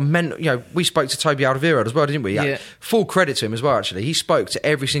Spurs have got a mental... You know, we spoke to Toby Alderweireld as well, didn't we? Yeah. Full credit to him as well, actually. He spoke to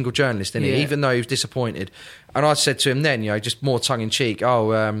every single journalist, didn't he? Even though he was disappointed. And I said to him then, you know, just more tongue-in-cheek,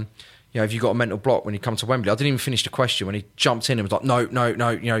 you know, have you got a mental block when you come to Wembley? I didn't even finish the question when he jumped in and was like, no,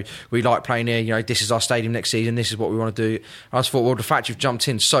 you know, we like playing here, you know, this is our stadium next season, this is what we want to do. I just thought, well, the fact you've jumped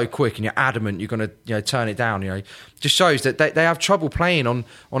in so quick and you're adamant you're going to, you know, turn it down, you know, just shows that they have trouble playing on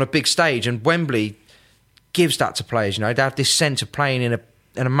a big stage, and Wembley gives that to players, you know, they have this sense of playing in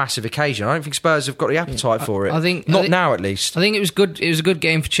a massive occasion. I don't think Spurs have got the appetite for it. I think now, at least. I think it was good. It was a good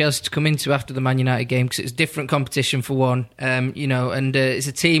game for Chelsea to come into after the Man United game, because it's different competition for one. You know, and it's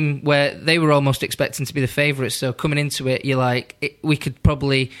a team where they were almost expecting to be the favourites. So coming into it, you're like, we could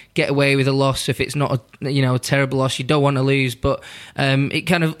probably get away with a loss if it's not a terrible loss. You don't want to lose, but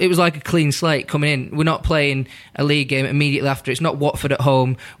it was like a clean slate coming in. We're not playing a league game immediately after. It's not Watford at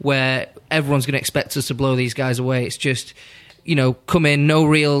home where everyone's going to expect us to blow these guys away. It's just, you know, come in, no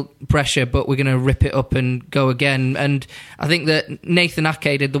real pressure, but we're going to rip it up and go again. And I think that Nathan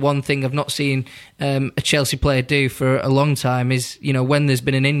Ake did the one thing I've not seen a Chelsea player do for a long time, is, you know, when there's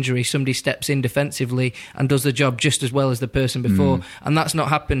been an injury, somebody steps in defensively and does the job just as well as the person before. And that's not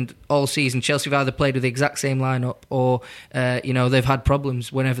happened all season. Chelsea have either played with the exact same lineup or, you know, they've had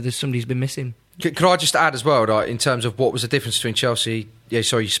problems whenever somebody's been missing. Could I just add as well, right, in terms of what was the difference between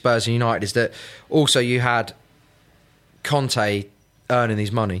Spurs and United, is that also you had Conte earning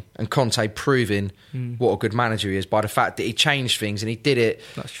his money and Conte proving what a good manager he is by the fact that he changed things, and he did it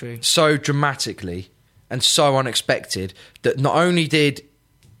so dramatically and so unexpected that not only did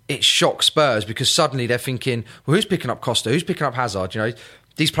it shock Spurs, because suddenly they're thinking, well, who's picking up Costa, who's picking up Hazard, you know,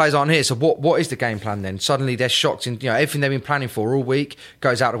 these players aren't here, so what is the game plan then? Suddenly they're shocked, and, you know, everything they've been planning for all week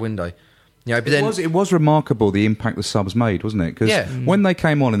goes out the window. You know, but it was remarkable the impact the subs made, wasn't it? Because when they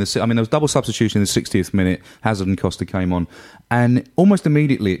came on there was double substitution in the 60th minute. Hazard and Costa came on, and almost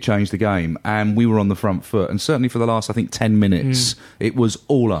immediately it changed the game, and we were on the front foot. And certainly for the last, I think, 10 minutes, it was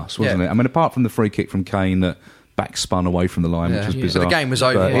all us, wasn't it? I mean, apart from the free kick from Kane that back spun away from the line, which was bizarre. But the game was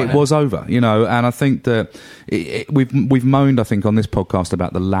over. It was over, you know. And I think that we've moaned, I think, on this podcast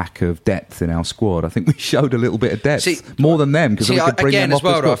about the lack of depth in our squad. I think we showed a little bit of depth, more than them, because we could bring them off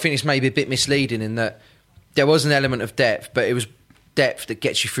the squad. I think it's maybe a bit misleading in that there was an element of depth, but it was depth that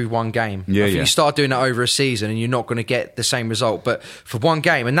gets you through one game. I think you start doing that over a season and you're not going to get the same result. But for one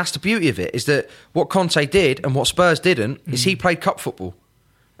game, and that's the beauty of it, is that what Conte did and what Spurs didn't is he played cup football.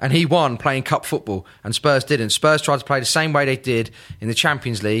 And he won playing cup football, and Spurs didn't. Spurs tried to play the same way they did in the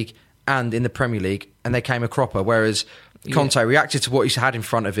Champions League and in the Premier League, and they came a cropper, whereas Conte reacted to what he had in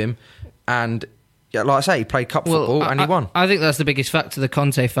front of him, and like I say, he played cup football and he won. I think that's the biggest factor, the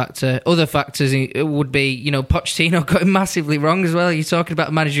Conte factor. Other factors would be, you know, Pochettino got him massively wrong as well. You're talking about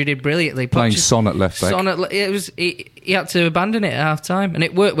a manager who did brilliantly. Playing Son at left back. He had to abandon it at half time, and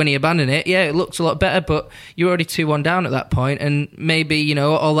it worked when he abandoned it. Yeah, it looked a lot better, but you were already 2-1 down at that point, and maybe, you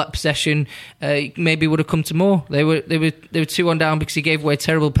know, all that possession maybe would have come to more. They were 2-1 down because he gave away a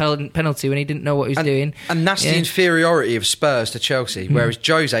terrible penalty when he didn't know what he was doing. And that's the inferiority of Spurs to Chelsea, whereas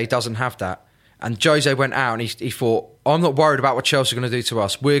Jose doesn't have that. And Jose went out and he thought, I'm not worried about what Chelsea are going to do to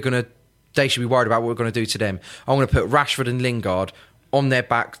us. They should be worried about what we're going to do to them. I'm going to put Rashford and Lingard on their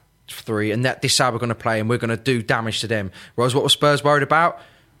back three, and this is how we're going to play, and we're going to do damage to them. Whereas what were Spurs worried about?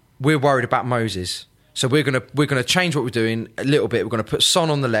 We're worried about Moses. So we're going to change what we're doing a little bit. We're going to put Son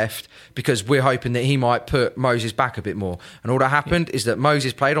on the left because we're hoping that he might put Moses back a bit more. And all that happened is that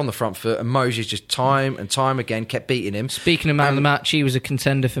Moses played on the front foot, and Moses just time and time again kept beating him. Speaking of man of the match, he was a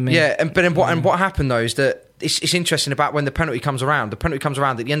contender for me. Yeah, and what happened though is that it's interesting about when the penalty comes around. The penalty comes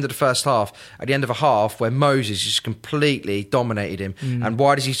around at the end of the first half, at the end of a half where Moses just completely dominated him. And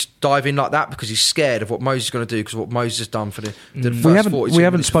why does he dive in like that? Because he's scared of what Moses is going to do, because what Moses has done for the first 40 We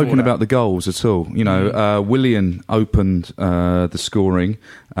haven't spoken about the goals at all. You know, Willian opened the scoring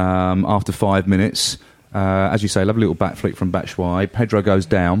after 5 minutes. As you say, lovely little back flick from Batshuayi. Pedro goes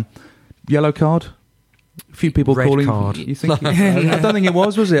down. Yellow card? A few people Red calling. card. You think? I don't think it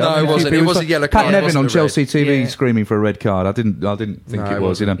was it? No, it wasn't. It was a yellow card. Pat Nevin on It wasn't a Chelsea red. TV Yeah. screaming for a red card. I didn't think No, it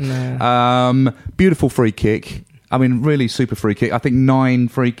was. You know, No. beautiful free kick. I mean, really super free kick. I think 9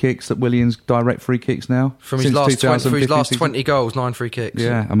 free kicks at Williams, direct free kicks now From his since last 2015 season. 20 goals, 9 free kicks.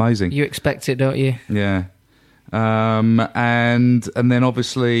 Yeah, amazing. You expect it, don't you? Yeah. And then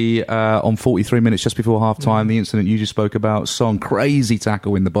obviously on 43 minutes just before half time, the incident you just spoke about, Son, crazy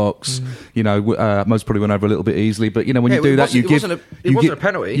tackle in the box. You know, most probably went over a little bit easily, but you know when Yeah, you do it that, wasn't- it wasn't a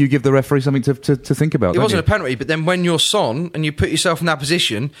penalty. You give the referee something to think about. It wasn't a penalty, but then when you're Son and you put yourself in that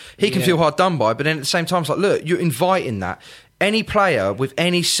position, he can feel hard done by, but then at the same time, it's like, look, you're inviting that. Any player with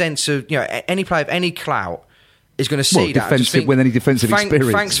any sense of, you know, any player of any clout is going to see that. and just defensive with any defensive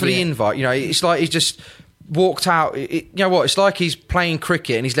experience. Thanks for the invite. You know, it's like he's just walked out. You know what? It's like he's playing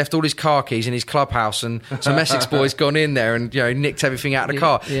cricket and he's left all his car keys in his clubhouse, and some Essex boys gone in there and, you know, nicked everything out of the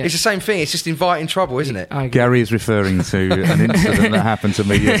car. Yeah. It's the same thing. It's just inviting trouble, isn't it? I agree. Gary is referring to an incident that happened to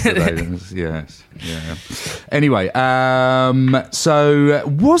me yesterday. Yes. Yeah. Anyway, so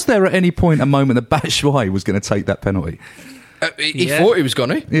was there at any point a moment that Batshuayi was going to take that penalty? He thought he was going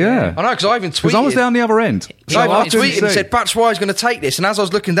to. Yeah. I know, because I even tweeted. Because I was down the other end. So I wanted to tweeted and see. said, Batshuayi's going to take this. And as I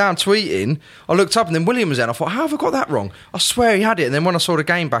was looking down tweeting, I looked up and then William was there. And I thought, how have I got that wrong? I swear he had it. And then when I saw the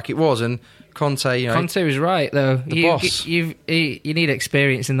game back, it was. And Conte, you know. Conte was right, though. The boss. You need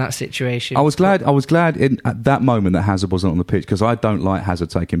experience in that situation. I was glad at that moment that Hazard wasn't on the pitch, because I don't like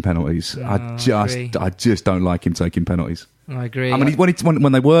Hazard taking penalties. I just don't like him taking penalties. I agree. I mean,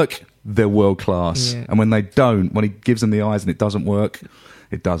 when they work, they're world class, Yeah. and when they don't, when he gives them the eyes and it doesn't work,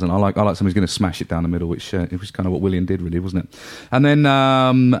 it doesn't. I like someone who's going to smash it down the middle, which it was kind of what Willian did, really, wasn't it? And then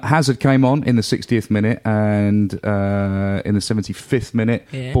Hazard came on in the 60th minute, and in the 75th minute,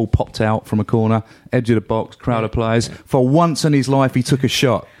 ball popped out from a corner, edge of the box, crowd of players. For once in his life, he took a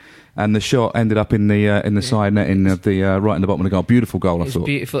shot. And the shot ended up in the side netting of the right in the bottom of the goal. Beautiful goal, I thought.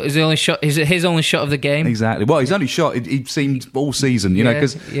 Beautiful. It was the only shot. Is it his only shot of the game? Exactly. Well, his only shot. He seemed all season, you know,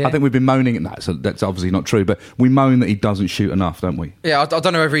 because I think we've been moaning. That's obviously not true, but we moan that he doesn't shoot enough, don't we? Yeah, I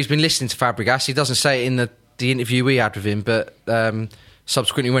don't know whether he's been listening to Fabregas. He doesn't say it in the interview we had with him, but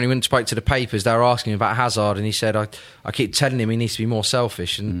subsequently when he went and spoke to the papers, they were asking him about Hazard, and he said, I keep telling him he needs to be more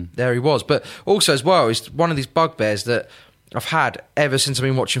selfish, and there he was. But also as well, it's one of these bugbears that I've had ever since I've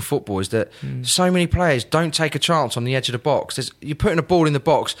been watching football, is that so many players don't take a chance on the edge of the box. You're putting a ball in the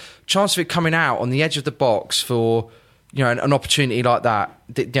box, chance of it coming out on the edge of the box for, you know, an opportunity like that.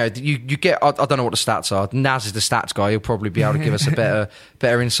 You know, you get. I don't know what the stats are. Naz is the stats guy. He'll probably be able to give us a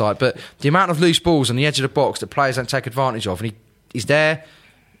better insight. But the amount of loose balls on the edge of the box that players don't take advantage of, and he's there.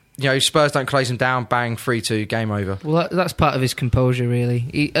 You know, Spurs don't close him down, bang, 3-2, game over. Well, that's part of his composure,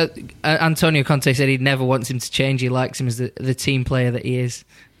 really. Antonio Conte said he never wants him to change. He likes him as the team player that he is.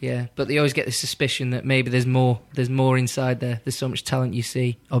 Yeah, but they always get the suspicion that maybe there's more inside there. There's so much talent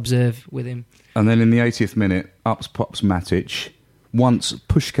you observe with him. And then in the 80th minute, up pops Matic. Once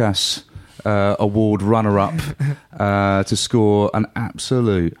Puskás award runner-up to score an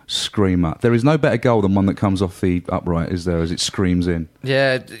absolute screamer. There is no better goal than one that comes off the upright, is there, as it screams in?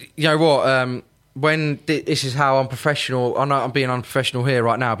 Yeah, you know what? When this is how unprofessional, I know I'm being unprofessional here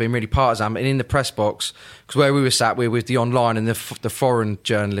right now, being really partisan, and in the press box, because where we were sat, we were with the online and the foreign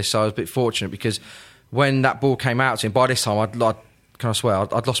journalists, so I was a bit fortunate, because when that ball came out to him, by this time, I'd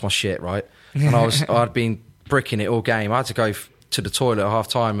lost my shit, right? And I'd been bricking it all game. I had to go to the toilet at half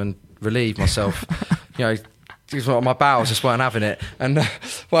time and relieve myself. You know, because my bowels just weren't having it. And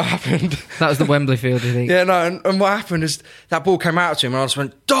what happened? That was the Wembley field, I think. Yeah, no, and what happened is that ball came out to him and I just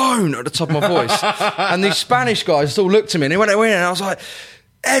went, "Don't!" at the top of my voice. And these Spanish guys just all looked at me and they went in and I was like,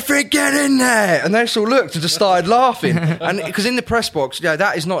 "Effie, get in there!" And they just all looked and just started laughing. And because in the press box, you know,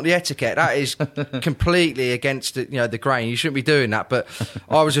 that is not the etiquette. That is completely against the grain. You shouldn't be doing that. But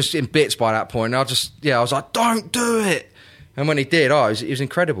I was just in bits by that point. And I was like, "Don't do it." And when he did, it was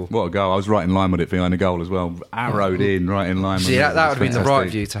incredible. What a goal. I was right in line with it behind the goal as well. Arrowed in, right in line with it. See, that would have been the right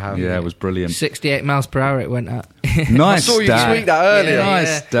Fantastic. view to have. Yeah, it was brilliant. 68 miles per hour it went at. Nice I saw you stat. tweet that earlier.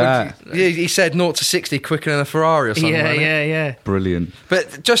 Nice stat. He said 0 to 60 quicker than a Ferrari or something. Yeah. Brilliant.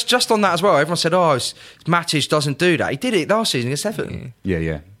 But just on that as well, everyone said, Matic doesn't do that. He did it last season against Everton.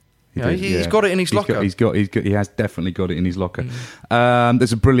 Yeah. He's got it in his locker. He has definitely got it in his locker.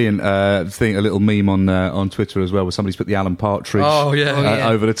 There's a brilliant thing, a little meme on Twitter as well, where somebody's put the Alan Partridge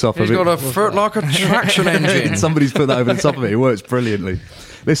over the top of it. He's got a foot like a traction engine. Somebody's put that over the top of it. It works brilliantly.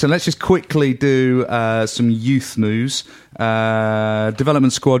 Listen, let's just quickly do some youth news.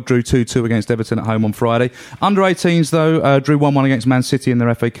 Development squad drew 2-2 against Everton at home on Friday. Under 18s, though, drew 1-1 against Man City in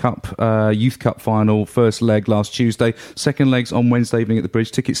their FA Cup Youth Cup final. First leg last Tuesday. Second leg's on Wednesday evening at the Bridge.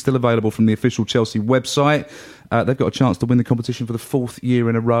 Tickets still available from the official Chelsea website. They've got a chance to win the competition for the 4th year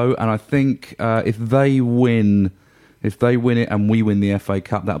in a row. And I think if they win it and we win the FA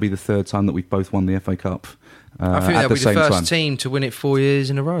Cup, that'll be the 3rd time that we've both won the FA Cup. I think they'll be the first team to win it 4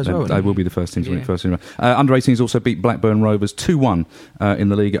 years in a row as well. They will be the first team to win it first in a row. Under 18s also beat Blackburn Rovers 2-1 in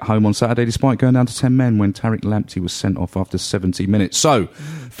the league at home on Saturday, despite going down to 10 men when Tariq Lamptey was sent off after 70 minutes. So,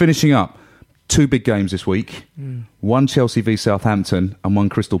 finishing up, 2 big games this week. 1 Chelsea v Southampton and 1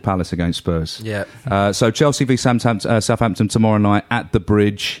 Crystal Palace against Spurs. Yeah. So Chelsea v Southampton tomorrow night at the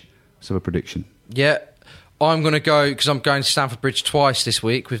Bridge. Let's have a prediction. Yeah. I'm going to go, because I'm going to Stamford Bridge twice this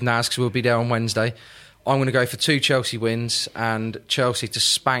week with Naz, because we'll be there on Wednesday. I'm going to go for 2 Chelsea wins and Chelsea to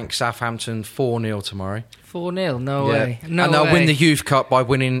spank Southampton 4-0 tomorrow. 4-0? No way. No and they'll way. win the Youth Cup by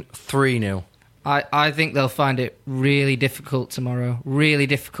winning 3-0. I think they'll find it really difficult tomorrow. Really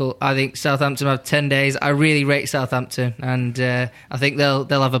difficult. I think Southampton have 10 days. I really rate Southampton, and I think they'll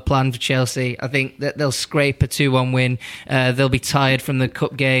have a plan for Chelsea. I think that they'll scrape a 2-1 win. They'll be tired from the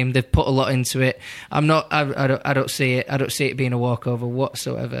cup game. They've put a lot into it. I don't see it. I don't see it being a walkover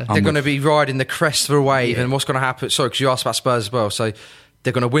whatsoever. They're going to be riding the crest of a wave, and what's going to happen? Sorry, because you asked about Spurs as well. So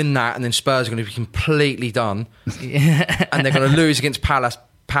they're going to win that, and then Spurs are going to be completely done, and they're going to lose against Palace.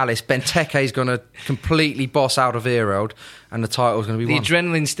 Benteke is going to completely boss out of Eareld, and the title's going to be won. The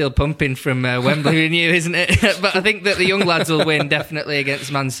adrenaline's still pumping from Wembley and you, isn't it? But I think that the young lads will win definitely against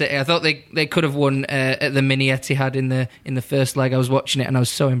Man City. I thought they could have won at the mini Etihad in the first leg. I was watching it and I was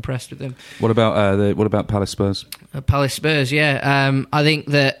so impressed with them. What about Palace Spurs? Palace Spurs, yeah. I think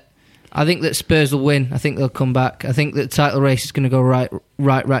that Spurs will win. I think they'll come back. I think that the title race is going to go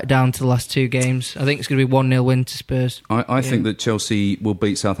right down to the last 2 games. I think it's going to be 1-0 win to Spurs. I think that Chelsea will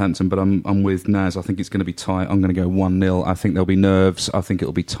beat Southampton, but I'm with Naz. I think it's going to be tight. I'm going to go 1-0. I think there'll be nerves. I think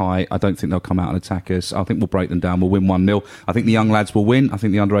it'll be tight. I don't think they'll come out and attack us. I think we'll break them down. We'll win 1-0. I think the young lads will win. I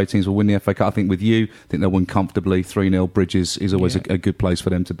think the under 18s will win the FA Cup. I think with you, I think they'll win comfortably. 3-0. Bridges is always a good place for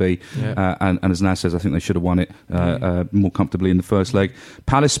them to be. Yeah. And as Naz says, I think they should have won it more comfortably in the first leg.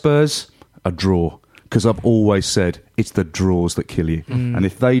 Palace Spurs, a draw. Because I've always said it's the draws that kill you. And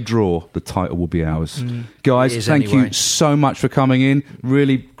if they draw, the title will be ours. Guys, thank you so much for coming in.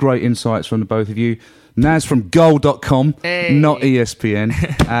 Really great insights from the both of you. Naz from goal.com, not ESPN.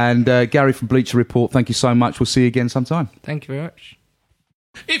 And Gary from Bleacher Report, thank you so much. We'll see you again sometime. Thank you very much.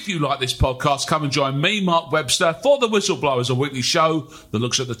 If you like this podcast, come and join me, Mark Webster, for The Whistleblowers, a weekly show that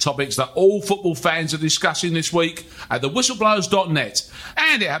looks at the topics that all football fans are discussing this week at thewhistleblowers.net.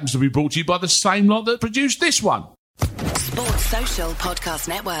 And it happens to be brought to you by the same lot that produced this one. Sports Social Podcast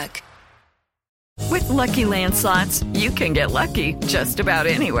Network. With Lucky Land Slots, you can get lucky just about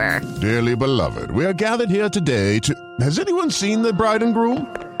anywhere. Dearly beloved, we are gathered here today to... Has anyone seen the bride and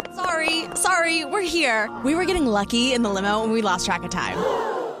groom? Sorry, we're here. We were getting lucky in the limo and we lost track of time.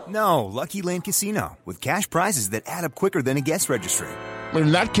 No, Lucky Land Casino, with cash prizes that add up quicker than a guest registry.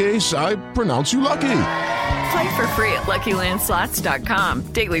 In that case, I pronounce you lucky. Play for free at LuckyLandSlots.com.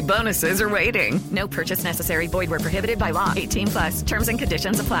 Daily bonuses are waiting. No purchase necessary. Void where prohibited by law. 18+. Terms and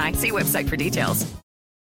conditions apply. See website for details.